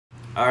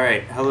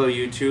Alright, hello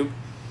YouTube.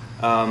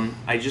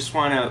 I just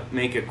want to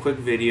make a quick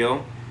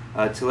video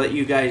to let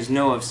you guys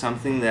know of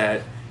something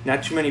that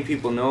not too many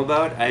people know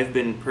about. I've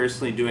been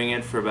personally doing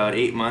it for about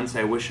 8 months.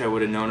 I wish I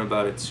would have known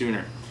about it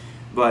sooner.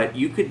 But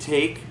you could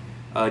take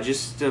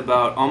just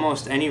about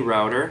almost any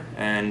router,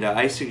 and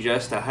I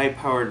suggest a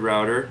high-powered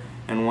router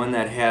and one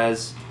that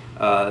has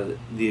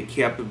the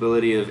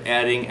capability of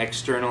adding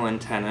external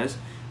antennas.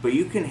 But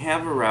you can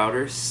have a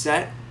router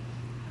set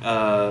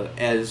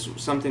as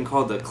something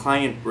called the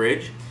client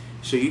bridge.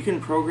 So you can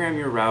program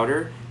your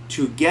router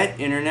to get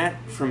internet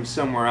from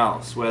somewhere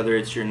else, whether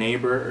it's your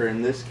neighbor or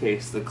in this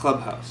case the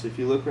clubhouse. If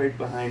you look right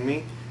behind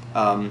me,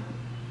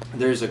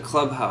 there's a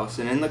clubhouse,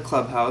 and in the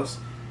clubhouse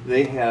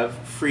they have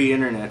free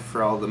internet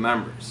for all the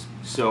members.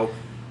 So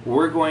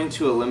we're going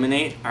to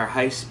eliminate our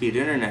high-speed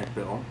internet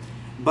bill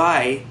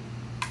by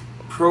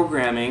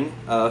programming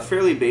a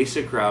fairly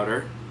basic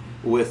router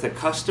with a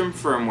custom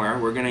firmware.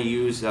 We're going to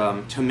use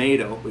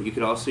Tomato, but you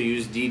could also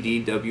use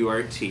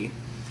DD-WRT.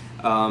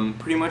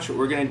 Pretty much what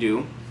we're going to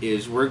do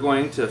is we're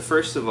going to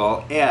first of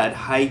all add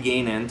high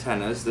gain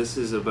antennas. This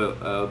is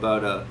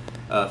about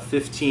a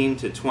 15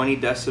 to 20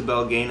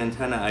 decibel gain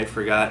antenna. I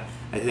forgot.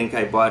 I think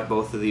I bought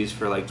both of these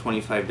for like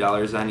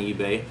 $25 on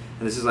eBay.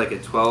 And this is like a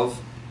 12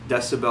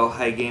 decibel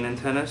high gain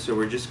antenna. So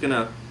we're just going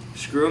to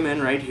screw them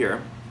in right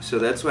here. So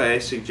that's why I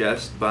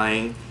suggest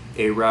buying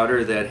a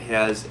router that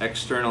has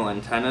external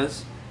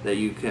antennas that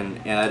you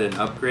can add and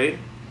upgrade.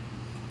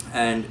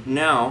 And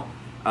now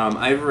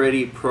I've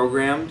already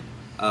programmed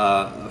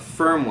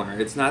firmware.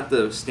 It's not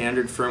the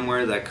standard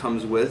firmware that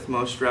comes with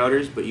most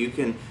routers, but you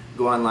can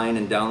go online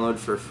and download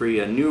for free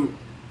a new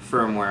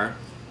firmware.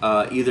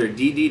 Either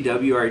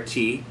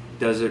DD-WRT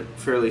does it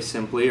fairly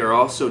simply, or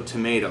also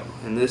Tomato.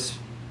 In this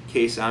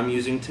case I'm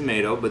using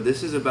Tomato, but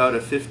this is about a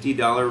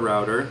 $50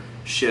 router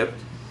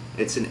shipped.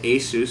 It's an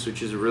Asus,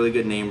 which is a really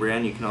good name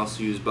brand. You can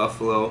also use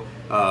Buffalo,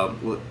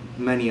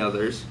 many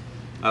others.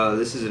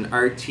 This is an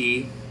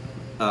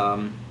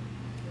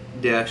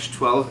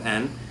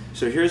RT-12N.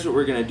 So here's what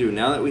we're going to do.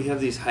 Now that we have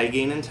these high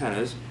gain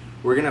antennas,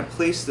 we're going to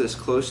place this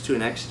close to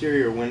an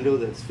exterior window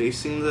that's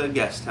facing the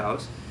guest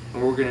house.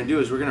 And what we're going to do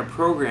is we're going to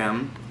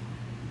program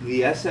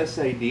the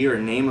SSID or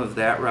name of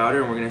that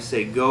router, and we're going to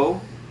say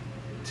go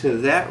to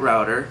that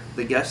router,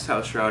 the guest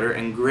house router,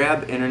 and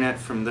grab internet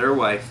from their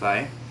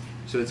Wi-Fi.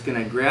 So it's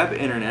going to grab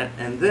internet,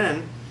 and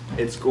then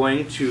it's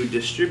going to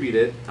distribute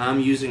it. I'm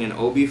using an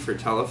Obi for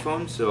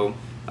telephone, so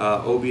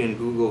Obi and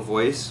Google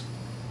Voice.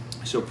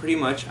 So pretty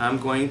much I'm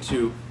going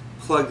to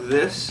plug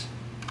this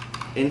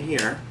in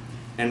here,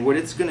 and what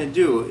it's going to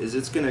do is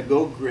it's going to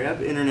go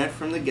grab internet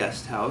from the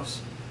guest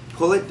house,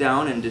 pull it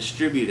down, and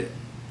distribute it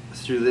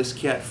through this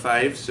Cat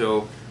 5,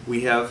 so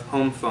we have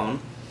home phone.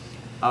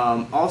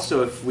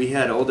 Also, if we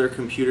had older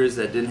computers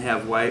that didn't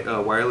have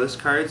wireless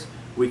cards,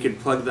 we could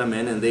plug them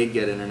in and they'd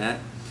get internet.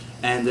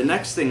 And the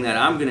next thing that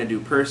I'm going to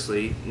do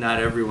personally, not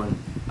everyone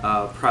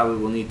probably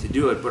will need to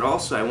do it, but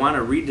also I want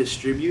to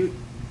redistribute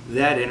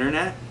that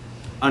internet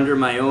under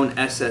my own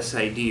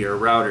SSID or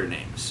router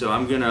name. So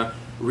I'm going to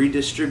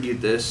redistribute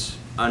this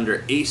under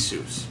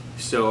Asus.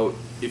 So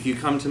if you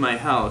come to my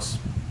house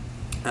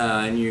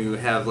and you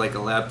have like a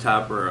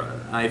laptop or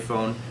an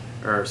iPhone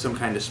or some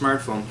kind of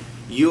smartphone,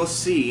 you'll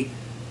see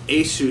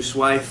Asus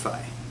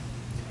Wi-Fi.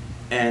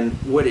 And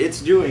what it's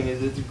doing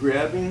is it's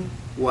grabbing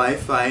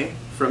Wi-Fi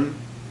from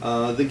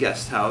the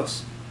guest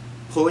house,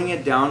 pulling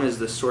it down as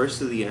the source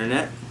of the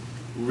internet,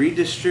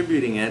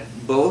 redistributing it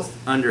both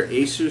under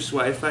Asus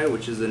Wi-Fi,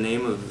 which is the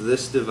name of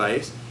this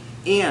device,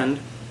 and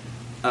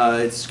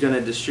it's going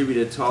to distribute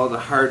it to all the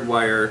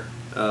hardwired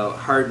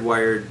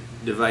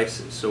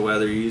devices. So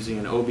whether you're using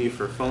an Obi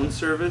for phone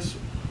service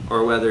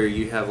or whether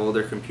you have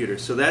older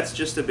computers. So that's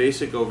just a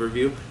basic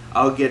overview.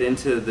 I'll get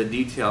into the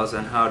details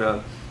on how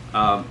to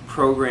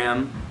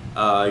program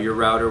your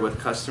router with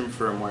custom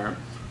firmware,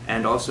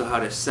 and also how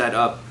to set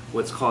up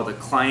what's called a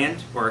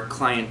client or a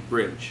client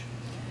bridge.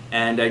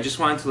 And I just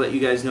wanted to let you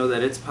guys know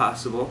that it's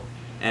possible,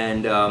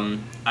 and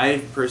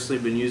I've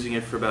personally been using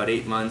it for about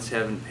 8 months,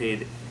 haven't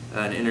paid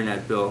an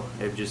internet bill.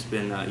 I've just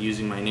been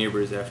using my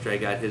neighbor's after I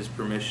got his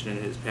permission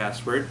and his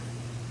password.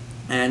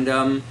 And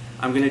I'm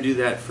going to do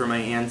that for my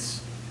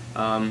aunt's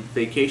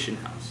vacation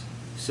house.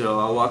 So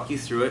I'll walk you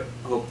through it.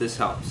 I hope this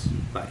helps.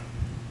 Bye.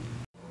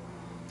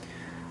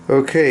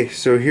 Okay,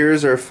 so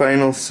here's our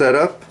final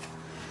setup.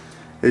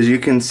 As you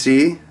can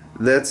see,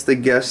 that's the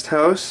guest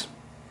house.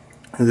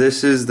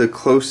 This is the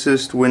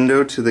closest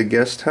window to the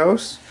guest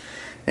house.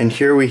 And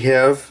here we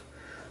have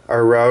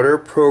our router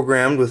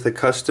programmed with a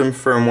custom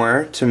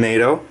firmware,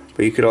 Tomato,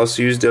 but you could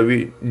also use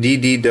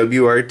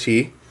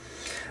DD-WRT.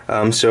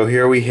 So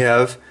here we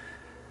have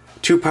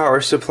two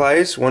power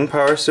supplies, one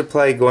power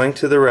supply going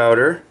to the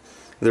router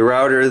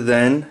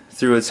then,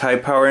 through its high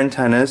power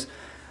antennas,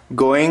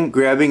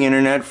 grabbing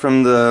internet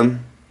from the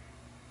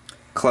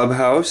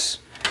clubhouse,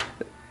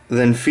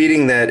 then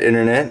feeding that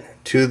internet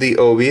to the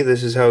Obi.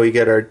 This is how we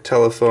get our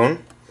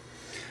telephone.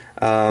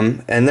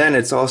 And then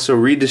it's also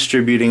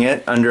redistributing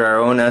it under our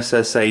own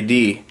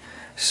SSID.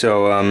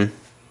 So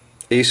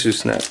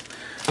ASUS net.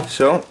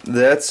 So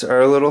that's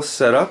our little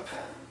setup,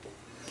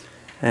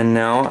 and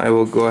now I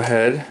will go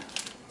ahead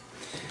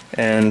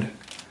and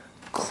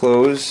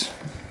close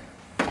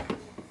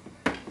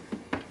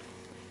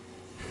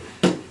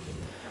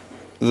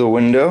the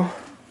window.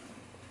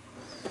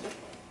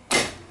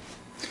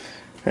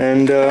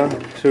 And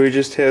so we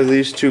just have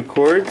these two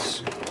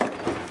cords.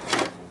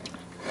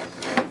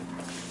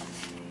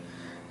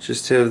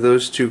 Just have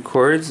those two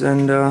cords,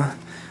 and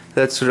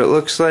that's what it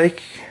looks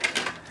like.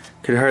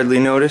 Could hardly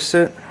notice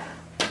it.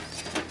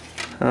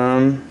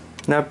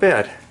 Not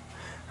bad.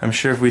 I'm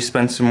sure if we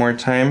spent some more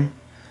time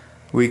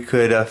we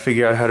could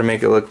figure out how to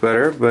make it look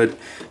better. But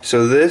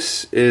so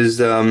this is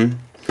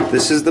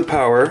the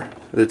power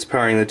that's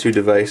powering the two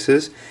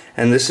devices,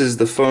 and this is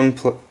the phone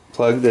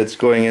plug that's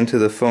going into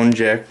the phone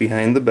jack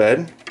behind the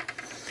bed.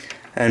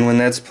 And when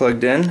that's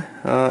plugged in,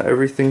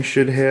 everything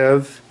should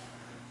have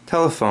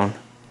telephone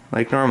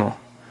like normal.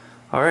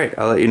 Alright,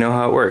 I'll let you know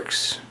how it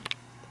works.